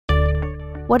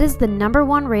What is the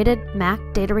 #1 rated Mac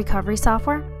data recovery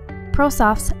software?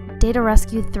 ProSoft's Data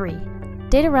Rescue 3.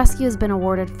 Data Rescue has been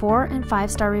awarded 4- and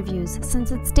 5-star reviews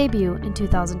since its debut in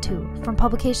 2002 from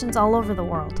publications all over the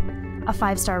world, a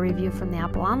 5-star review from the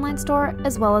Apple Online Store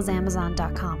as well as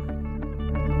Amazon.com.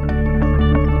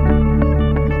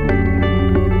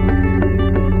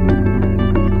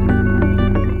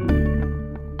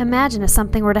 Imagine if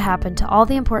something were to happen to all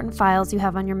the important files you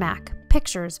have on your Mac.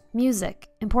 Pictures, music,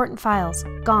 important files,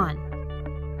 gone.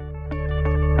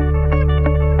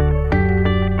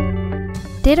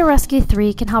 Data Rescue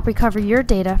 3 can help recover your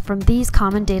data from these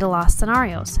common data loss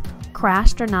scenarios: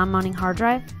 crashed or non-mounting hard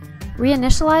drive,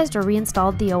 reinitialized or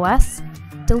reinstalled the OS,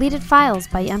 deleted files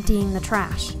by emptying the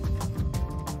trash.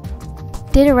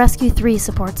 Data Rescue 3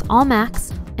 supports all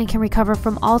Macs and can recover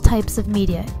from all types of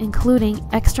media, including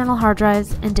external hard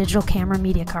drives and digital camera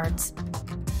media cards.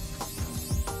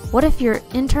 What if your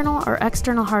internal or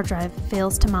external hard drive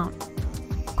fails to mount?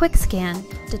 QuickScan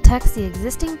detects the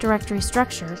existing directory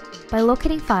structure by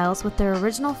locating files with their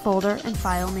original folder and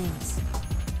file names.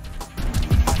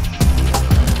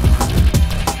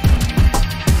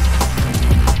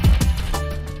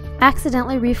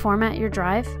 Accidentally reformat your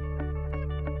drive?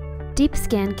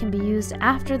 DeepScan can be used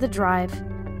after the drive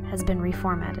has been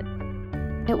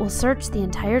reformatted. It will search the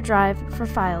entire drive for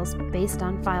files based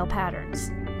on file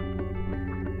patterns.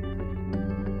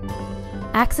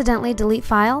 Accidentally delete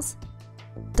files?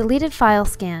 Deleted File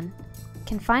Scan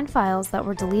can find files that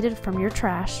were deleted from your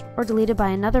trash or deleted by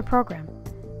another program.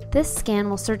 This scan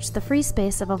will search the free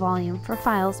space of a volume for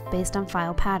files based on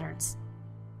file patterns.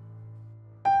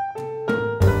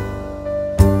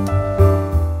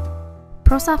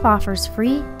 ProSoft offers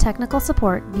free technical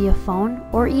support via phone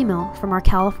or email from our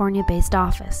California-based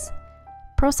office.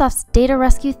 ProSoft's Data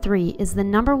Rescue 3 is the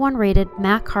 #1 rated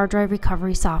Mac hard drive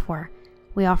recovery software.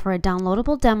 We offer a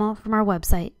downloadable demo from our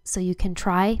website so you can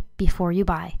try before you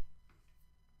buy.